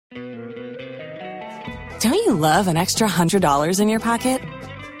Don't you love an extra $100 in your pocket?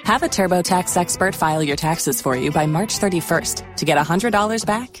 Have a TurboTax expert file your taxes for you by March 31st to get $100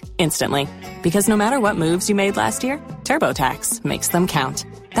 back instantly. Because no matter what moves you made last year, TurboTax makes them count.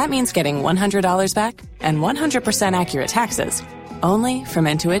 That means getting $100 back and 100% accurate taxes, only from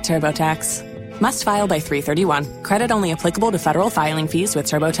Intuit TurboTax. Must file by 3/31. Credit only applicable to federal filing fees with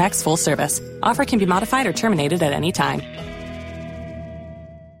TurboTax full service. Offer can be modified or terminated at any time.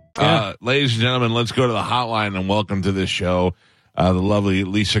 Ladies and gentlemen, let's go to the hotline and welcome to this show the lovely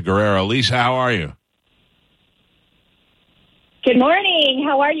Lisa Guerrero. Lisa, how are you? Good morning.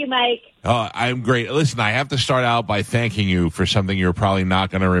 How are you, Mike? I'm great. Listen, I have to start out by thanking you for something you're probably not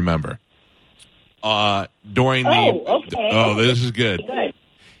going to remember. This is good.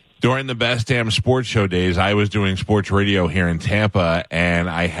 During the Best Damn Sports Show days, I was doing sports radio here in Tampa, and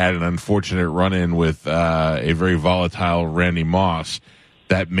I had an unfortunate run-in with a very volatile Randy Moss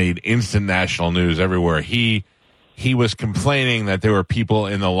that made instant national news everywhere. He was complaining that there were people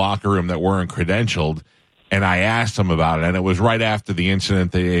in the locker room that weren't credentialed, and I asked him about it, and it was right after the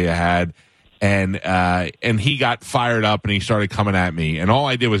incident they had, and he got fired up, and he started coming at me, and all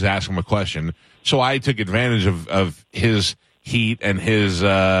I did was ask him a question. So I took advantage of his heat and his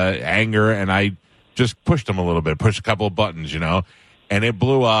anger, and I just pushed him a little bit, pushed a couple of buttons, and it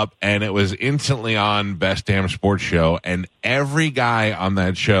blew up, and it was instantly on Best Damn Sports Show, and every guy on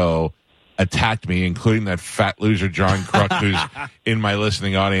that show attacked me, including that fat loser John Crook, who's in my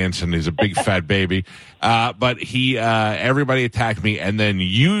listening audience, and he's a big fat baby. But everybody attacked me, and then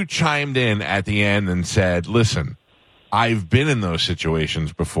you chimed in at the end and said, listen, I've been in those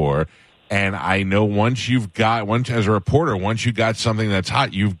situations before, and I know once as a reporter, once you got something that's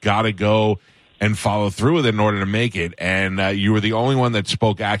hot, you've got to go and follow through with it in order to make it. And you were the only one that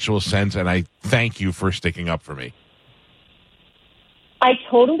spoke actual sense, and I thank you for sticking up for me. I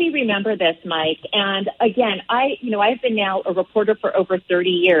totally remember this, Mike. And again, I've been now a reporter for over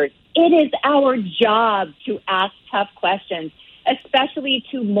 30 years. It is our job to ask tough questions, especially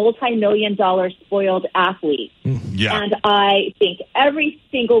to multi-million-dollar spoiled athletes. Yeah. And I think every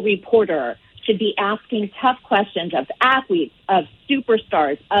single reporter should be asking tough questions of athletes, of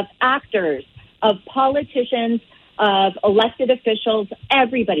superstars, of actors, of politicians, of elected officials,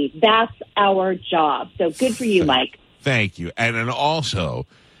 everybody. That's our job. So good for you, Mike. Thank you. And then also,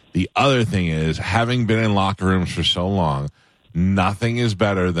 the other thing is, having been in locker rooms for so long, nothing is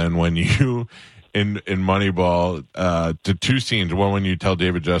better than when you, in Moneyball, to two scenes. One, when you tell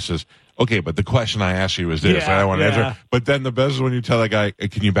David Justice, okay, but the question I asked you was this. I don't want to answer. But then the best is when you tell that guy,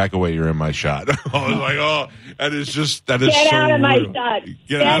 can you back away? You're in my shot. I was like, that is so real. Get out of my shot.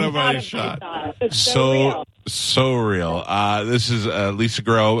 Get out of my shot. It's so real. This is Lisa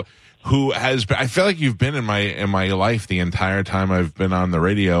Guerrero, who has been, I feel like you've been in my life the entire time I've been on the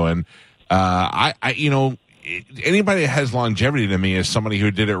radio. And, anybody that has longevity to me is somebody who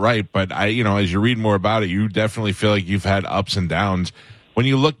did it right. But as you read more about it, you definitely feel like you've had ups and downs. When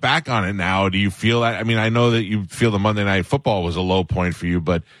you look back on it now, do you feel that? I mean, I know that you feel the Monday Night Football was a low point for you,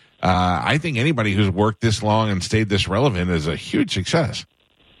 but I think anybody who's worked this long and stayed this relevant is a huge success.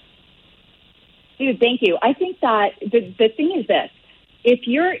 Dude, thank you. I think that the thing is this. If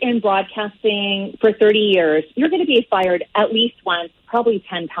you're in broadcasting for 30 years, you're going to be fired at least once, probably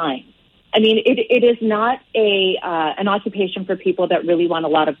 10 times. I mean, it is not an occupation for people that really want a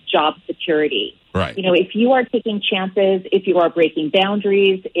lot of job security. Right. If you are taking chances, if you are breaking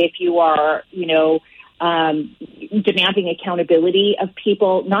boundaries, if you are, demanding accountability of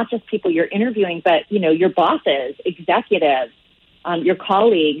people, not just people you're interviewing, but, your bosses, executives, your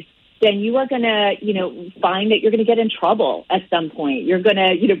colleagues, then you are going to, find that you're going to get in trouble at some point. You're going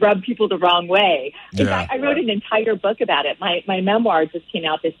to, rub people the wrong way. In fact, I wrote an entire book about it. My memoir just came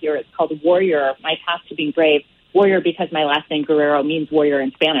out this year. It's called Warrior, My Path to Being Brave. Warrior because my last name, Guerrero, means warrior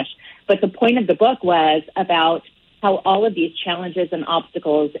in Spanish. But the point of the book was about how all of these challenges and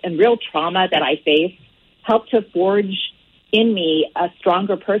obstacles and real trauma that I faced helped to forge in me a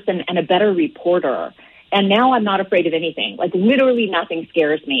stronger person and a better reporter. And now I'm not afraid of anything. Like, literally nothing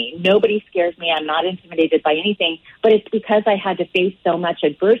scares me. Nobody scares me. I'm not intimidated by anything. But it's because I had to face so much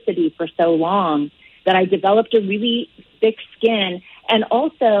adversity for so long that I developed a really thick skin, and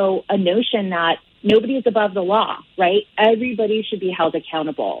also a notion that nobody is above the law, right? Everybody should be held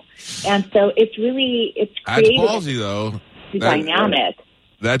accountable. And so it's creative. That's ballsy, though. Dynamic.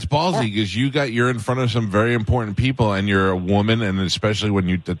 That's ballsy because you're in front of some very important people, and you're a woman, and especially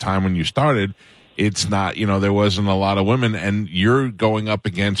the time when you started, it's not, there wasn't a lot of women, and you're going up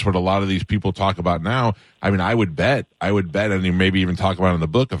against what a lot of these people talk about now. I mean, I would bet, and you maybe even talk about in the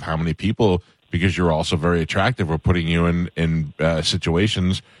book of how many people, because you're also very attractive, are putting you in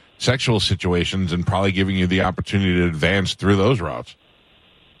situations sexual situations and probably giving you the opportunity to advance through those routes.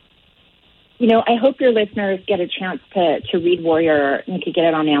 I hope your listeners get a chance to read Warrior. You could get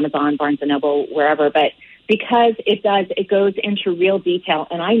it on Amazon, Barnes & Noble, wherever. But because it goes into real detail,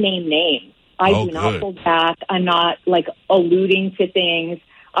 and I name names. I do not hold back. I'm not, alluding to things.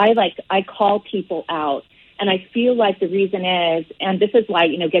 I call people out. And I feel like the reason is, and this is why,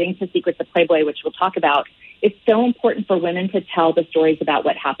 getting to Secrets of Playboy, which we'll talk about, it's so important for women to tell the stories about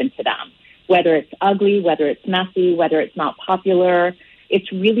what happened to them, whether it's ugly, whether it's messy, whether it's not popular.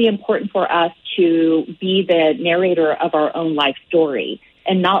 It's really important for us to be the narrator of our own life story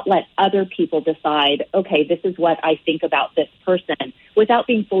and not let other people decide, okay, this is what I think about this person, without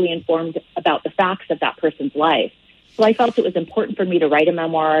being fully informed about the facts of that person's life. So I felt it was important for me to write a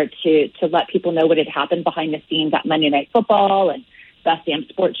memoir to let people know what had happened behind the scenes at Monday Night Football and Best Damn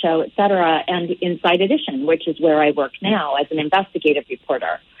Sports Show, et cetera, and Inside Edition, which is where I work now as an investigative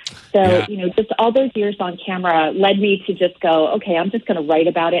reporter. So, just all those years on camera led me to just go, okay, I'm just going to write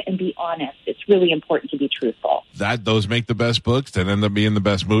about it and be honest. It's really important to be truthful. Those make the best books that end up being the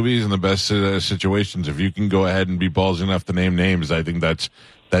best movies and the best situations. If you can go ahead and be ballsy enough to name names, I think that's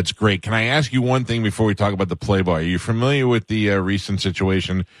great. Can I ask you one thing before we talk about the Playboy? Are you familiar with the recent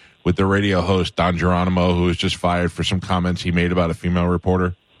situation with the radio host, Don Geronimo, who was just fired for some comments he made about a female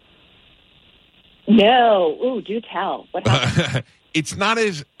reporter? No. Ooh, do tell. What happened? It's not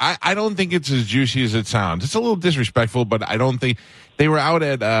as, I don't think it's as juicy as it sounds. It's a little disrespectful, but I don't think, they were out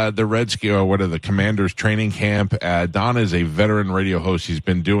at the Commanders training camp. Don is a veteran radio host. He's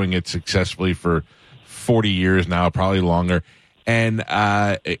been doing it successfully for 40 years now, probably longer. And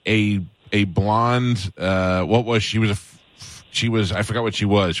a blonde, what was she? She was, I forgot what she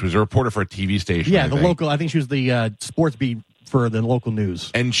was. She was a reporter for a TV station. Yeah, local, I think she was the sports beat for the local news.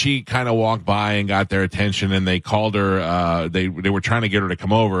 And she kind of walked by and got their attention, and they called her, they were trying to get her to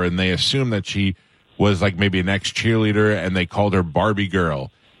come over, and they assumed that she was like maybe an ex-cheerleader, and they called her Barbie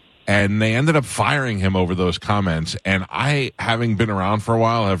Girl. And they ended up firing him over those comments. And I, having been around for a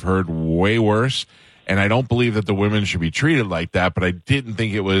while, have heard way worse. And I don't believe that the women should be treated like that, but I didn't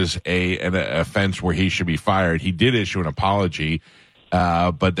think it was an offense where he should be fired. He did issue an apology,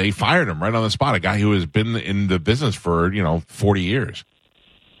 but they fired him right on the spot, a guy who has been in the business for, 40 years.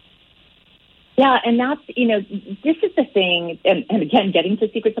 Yeah, and that's, this is the thing, and again, getting to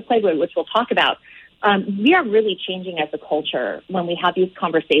Secrets of Playboy, which we'll talk about, we are really changing as a culture when we have these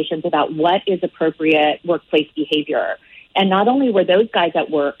conversations about what is appropriate workplace behavior. And not only were those guys at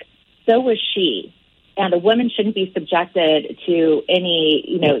work, so was she. And a woman shouldn't be subjected to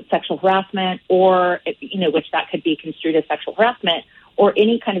any, sexual harassment or, which that could be construed as sexual harassment, or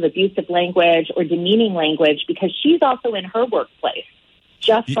any kind of abusive language or demeaning language, because she's also in her workplace.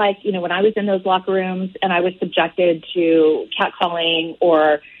 Just like, when I was in those locker rooms and I was subjected to catcalling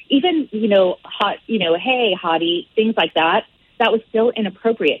or even, hot, hey, hottie, things like that, that was still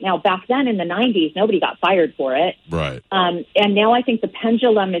inappropriate. Now, back then in the 90s, nobody got fired for it. Right. And now I think the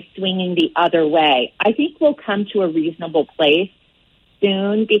pendulum is swinging the other way. I think we'll come to a reasonable place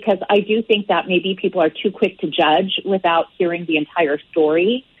soon, because I do think that maybe people are too quick to judge without hearing the entire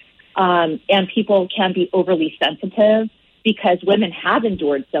story. And people can be overly sensitive because women have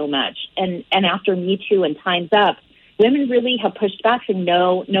endured so much. And after Me Too and Time's Up, women really have pushed back and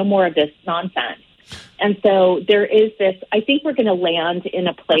no more of this nonsense. And so there is this, I think we're going to land in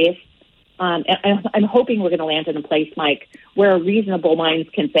a place, and I'm hoping we're going to land in a place, Mike, where reasonable minds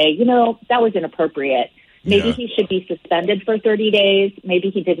can say, that was inappropriate. Maybe he should be suspended for 30 days. Maybe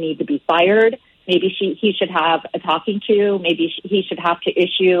he didn't need to be fired. Maybe he should have a talking to. Maybe he should have to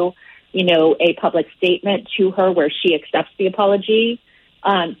issue, a public statement to her where she accepts the apology.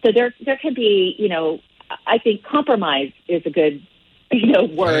 So there could be, I think compromise is a good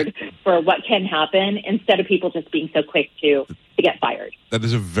word for what can happen, instead of people just being so quick to get fired. That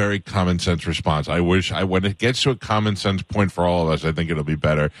is a very common sense response. When it gets to a common sense point for all of us, I think it'll be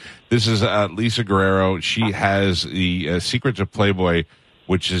better. This is Lisa Guerrero. She has the Secrets of Playboy,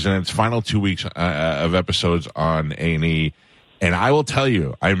 which is in its final 2 weeks of episodes on A&E. And I will tell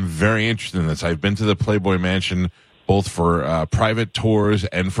you, I'm very interested in this. I've been to the Playboy Mansion both for private tours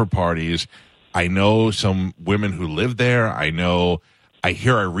and for parties. I know some women who live there. I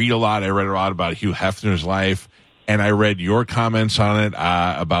read a lot. I read a lot about Hugh Hefner's life, and I read your comments on it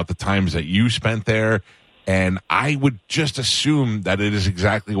about the times that you spent there. And I would just assume that it is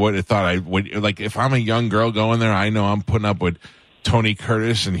exactly what I thought. I would, like, if I'm a young girl going there, I know I'm putting up with Tony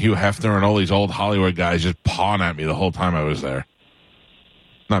Curtis and Hugh Hefner and all these old Hollywood guys just pawing at me the whole time I was there.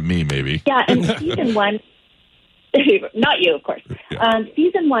 Not me, maybe. Yeah, and season one. Not you, of course. Yeah.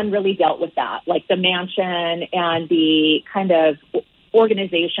 Season one really dealt with that, like the mansion and the kind of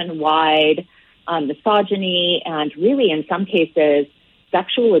organization-wide misogyny and really, in some cases,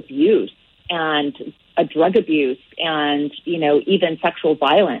 sexual abuse and drug abuse and, even sexual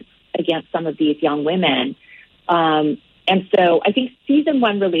violence against some of these young women. And so I think season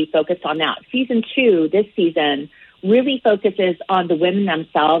 1 really focused on that. Season 2, this season, really focuses on the women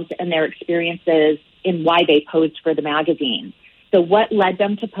themselves and their experiences in why they posed for the magazine. So what led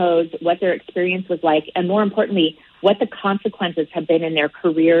them to pose, what their experience was like, and more importantly, what the consequences have been in their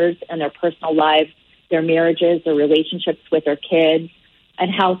careers and their personal lives, their marriages, their relationships with their kids,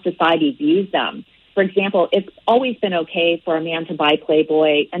 and how society views them. For example, it's always been okay for a man to buy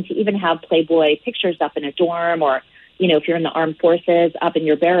Playboy and to even have Playboy pictures up in a dorm or, if you're in the armed forces, up in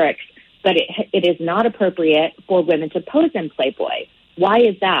your barracks. But it is not appropriate for women to pose in Playboy. Why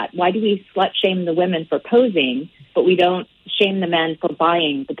is that? Why do we slut shame the women for posing, but we don't shame the men for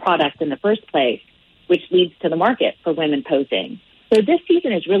buying the product in the first place, which leads to the market for women posing? So this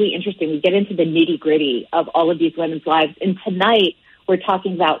season is really interesting. We get into the nitty-gritty of all of these women's lives. And tonight we're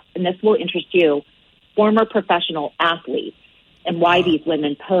talking about, and this will interest you, former professional athletes and why these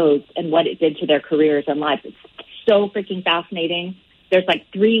women posed and what it did to their careers and lives. It's so freaking fascinating. There's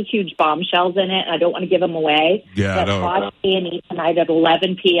like 3 huge bombshells in it, and I don't want to give them away. Yeah, but watch A&E tonight at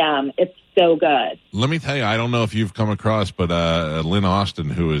 11 p.m. It's so good. Let me tell you, I don't know if you've come across, but Lynn Austin,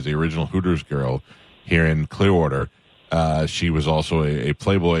 who is the original Hooters girl here in Clearwater, she was also a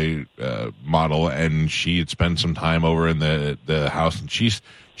Playboy model, and she had spent some time over in the house, and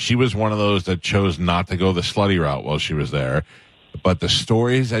she was one of those that chose not to go the slutty route while she was there. But the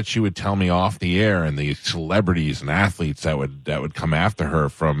stories that she would tell me off the air and the celebrities and athletes that would come after her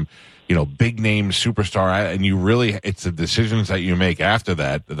from, big name superstar, and it's the decisions that you make after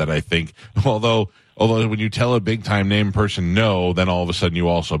that I think, although when you tell a big time name person no, then all of a sudden you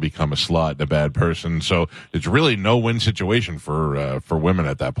also become a slut and a bad person. So it's really no win situation for women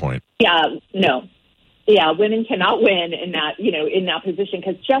at that point. Yeah, no. Yeah, women cannot win in that, in that position,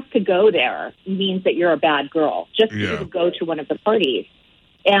 because just to go there means that you're a bad girl, just to go to one of the parties.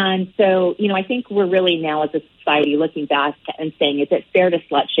 And so, I think we're really now as a society looking back and saying, is it fair to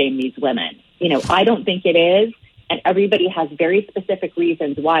slut shame these women? I don't think it is. And everybody has very specific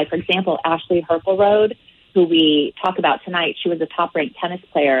reasons why. For example, Ashley Herfelrode, who we talk about tonight, she was a top-ranked tennis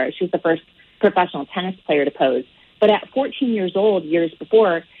player. She was the first professional tennis player to pose. But at 14 years old, years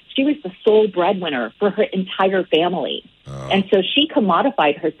before, she was the sole breadwinner for her entire family. And so she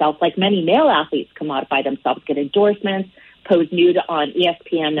commodified herself like many male athletes commodify themselves, get endorsements, pose nude on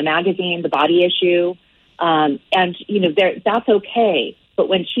ESPN, the magazine, the Body Issue. That's okay. But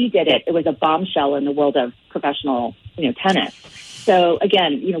when she did it, it was a bombshell in the world of professional, tennis. So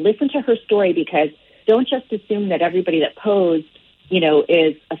again, listen to her story, because don't just assume that everybody that posed,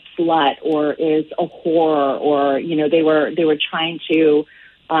 is a slut or is a whore or, they were trying to,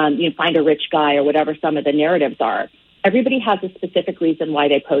 find a rich guy or whatever some of the narratives are. Everybody has a specific reason why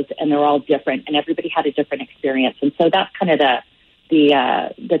they posed, and they're all different, and everybody had a different experience. And so that's kind of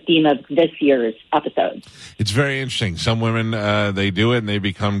the theme of this year's episode. It's very interesting. Some women, they do it and they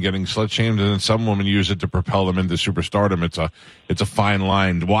become getting slut shamed, and then some women use it to propel them into superstardom. It's a fine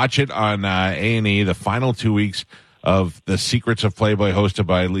line. Watch it on A&E, the final 2 weeks of The Secrets of Playboy, hosted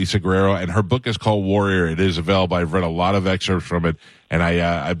by Lisa Guerrero, and her book is called Warrior. It is available. I've read a lot of excerpts from it, and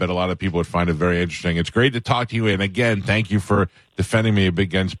I bet a lot of people would find it very interesting. It's great to talk to you, and again, thank you for defending me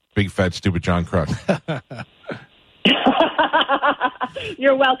against big, fat, stupid John Kruk.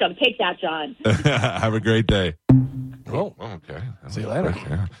 You're welcome. Take that, John. Have a great day. Oh, okay. See you later.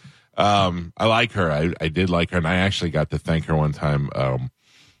 Yeah. I like her. I did like her, and I actually got to thank her one time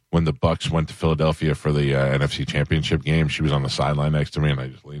when the Bucks went to Philadelphia for the NFC Championship game. She was on the sideline next to me, and I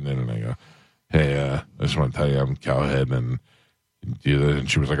just leaned in and I go, "Hey, I just want to tell you I'm Cowhead." And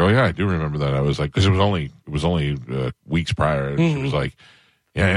she was like, "Oh yeah, I do remember that." I was like, because it was only weeks prior, and she was like,